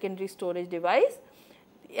of the secondary storage device?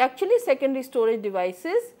 Actually, secondary storage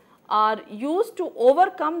devices are used to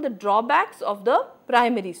overcome the drawbacks of the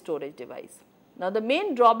primary storage device. Now, the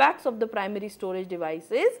main drawbacks of the primary storage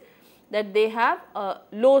device is that they have a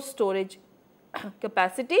low storage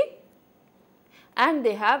capacity and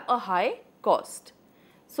they have a high cost.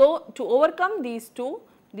 So, to overcome these two,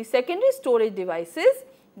 the secondary storage devices,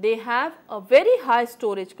 they have a very high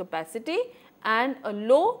storage capacity and a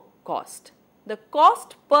low cost. the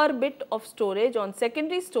cost per bit of storage on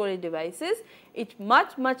secondary storage devices is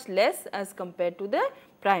much less as compared to the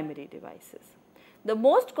primary devices. The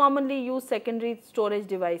most commonly used secondary storage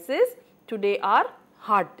devices today are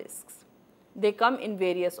hard disks. They come in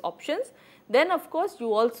various options. Then of course,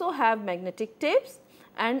 you also have magnetic tapes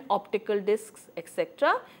and optical disks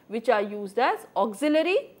etc., which are used as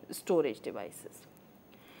auxiliary storage devices.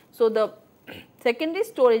 So, the secondary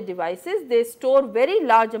storage devices, they store very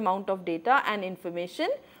large amount of data and information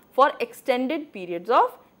for extended periods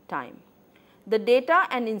of time. The data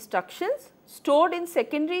and instructions stored in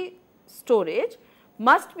secondary storage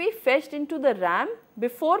must be fetched into the RAM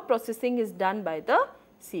before processing is done by the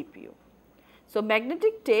CPU. So,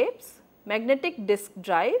 magnetic tapes, magnetic disk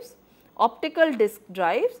drives, optical disk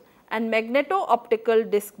drives and magneto-optical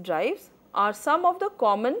disk drives are some of the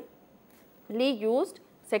commonly used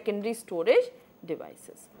secondary storage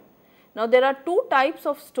devices. Now, there are two types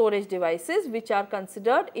of storage devices which are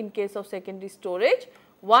considered in case of secondary storage.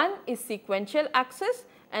 One is sequential access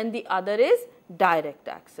and the other is direct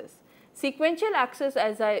access. Sequential access,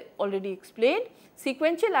 as I already explained,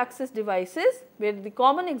 sequential access devices where the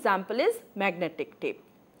common example is magnetic tape.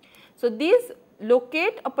 So, these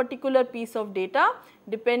locate a particular piece of data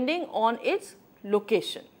depending on its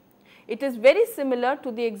location. It is very similar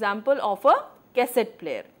to the example of a cassette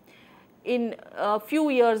player. In a few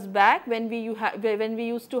years back when we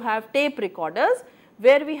used to have tape recorders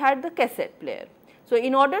where we had the cassette player. So,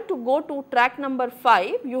 in order to go to track number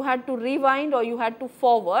 5, you had to rewind or you had to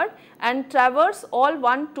forward and traverse all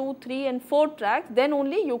 1, 2, 3 and 4 tracks, then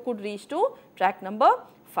only you could reach to track number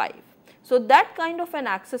 5. So, that kind of an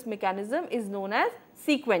access mechanism is known as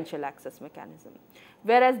sequential access mechanism.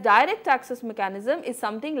 Whereas direct access mechanism is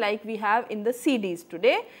something like we have in the CDs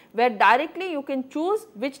today, where directly you can choose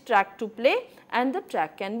which track to play and the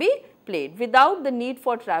track can be played without the need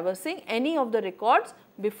for traversing any of the records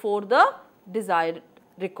before the desired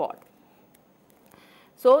record.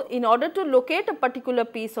 So, in order to locate a particular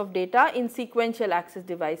piece of data in sequential access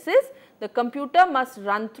devices, the computer must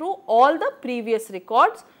run through all the previous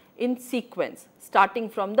records in sequence starting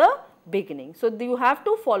from the beginning. So, you have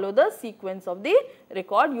to follow the sequence of the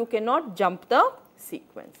record, you cannot jump the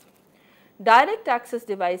sequence. Direct access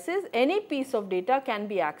devices, any piece of data can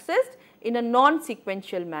be accessed in a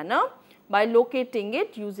non-sequential manner by locating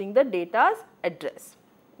it using the data's address.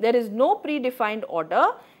 There is no predefined order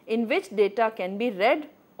in which data can be read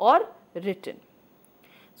or written.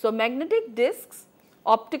 So, magnetic disks,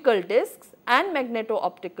 optical disks and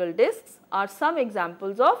magneto-optical disks are some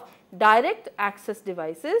examples of direct access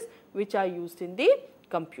devices which are used in the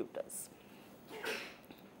computers.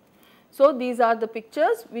 So, these are the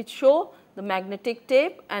pictures which show the magnetic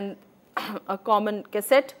tape and a common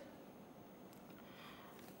cassette.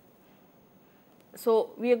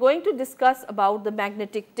 So, we are going to discuss about the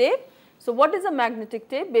magnetic tape. So, what is a magnetic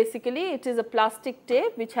tape? Basically, it is a plastic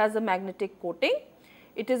tape which has a magnetic coating.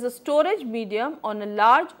 It is a storage medium on a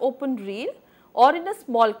large open reel or in a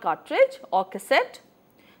small cartridge or cassette.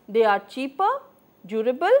 They are cheaper,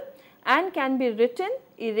 durable and can be written,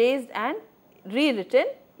 erased and rewritten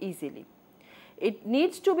easily. It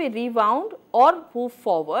needs to be rewound or moved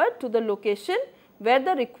forward to the location where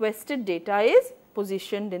the requested data is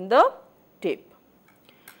positioned in the tape.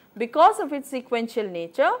 Because of its sequential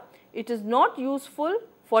nature, it is not useful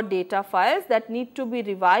for data files that need to be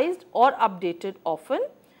revised or updated often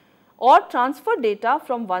or transfer data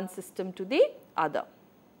from one system to the other.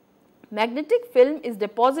 Magnetic film is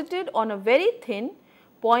deposited on a very thin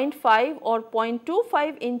 0.5 or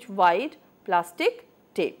 0.25 inch wide plastic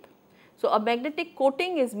tape. So, a magnetic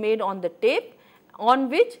coating is made on the tape on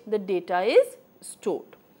which the data is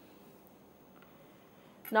stored.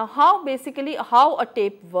 Now, how a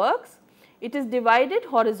tape works? It is divided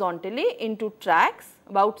horizontally into tracks,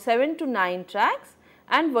 about 7 to 9 tracks,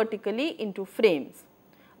 and vertically into frames.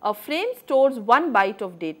 A frame stores 1 byte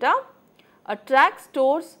of data, a track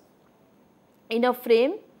stores in a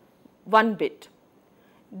frame 1 bit.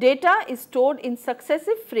 Data is stored in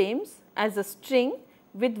successive frames as a string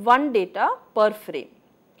with 1 data per frame.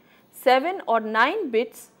 7 or 9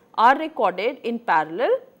 bits are recorded in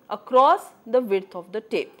parallel across the width of the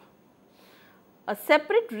tape. A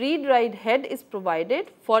separate read-write head is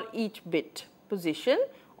provided for each bit position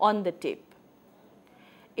on the tape.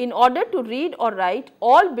 In order to read or write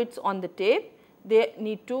all bits on the tape, they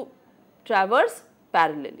need to traverse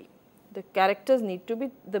parallelly. The characters need to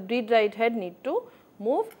be, the read-write head need to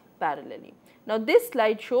move parallelly. Now, this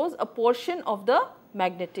slide shows a portion of the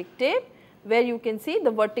magnetic tape where you can see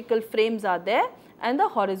the vertical frames are there and the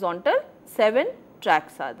horizontal 7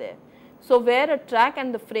 tracks are there. So, where a track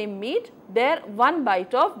and the frame meet, there one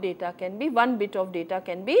bit of data can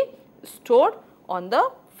be stored on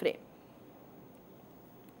the frame.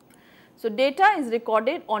 So, data is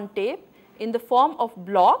recorded on tape in the form of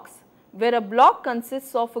blocks, where a block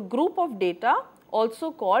consists of a group of data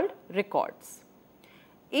also called records.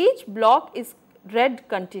 Each block is read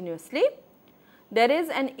continuously. There is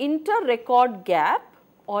an inter-record gap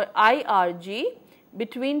or IRG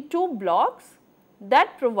between two blocks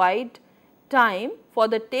that provide time for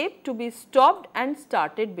the tape to be stopped and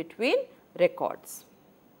started between records.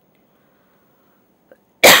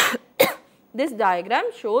 This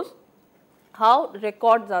diagram shows how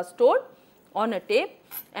records are stored on a tape,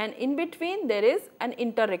 and in between there is an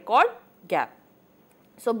inter-record gap.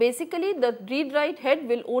 So, basically the read write head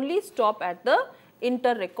will only stop at the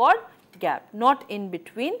inter-record gap, not in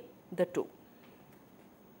between the two.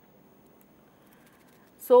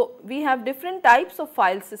 So, we have different types of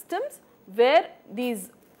file systems where these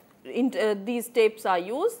tapes are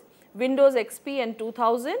used. Windows XP and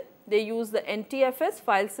 2000, they use the NTFS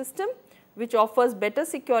file system, which offers better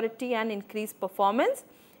security and increased performance.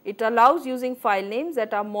 It allows using file names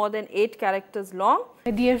that are more than 8 characters long.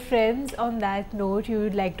 Dear friends, on that note, we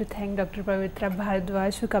would like to thank Dr. Pavitra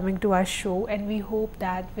Bhardwaj for coming to our show, and we hope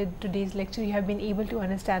that with today's lecture you have been able to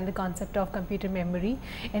understand the concept of computer memory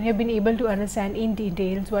and you have been able to understand in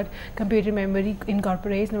details what computer memory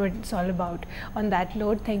incorporates and what it's all about. On that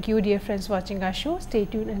note, thank you dear friends watching our show. Stay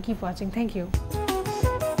tuned and keep watching. Thank you.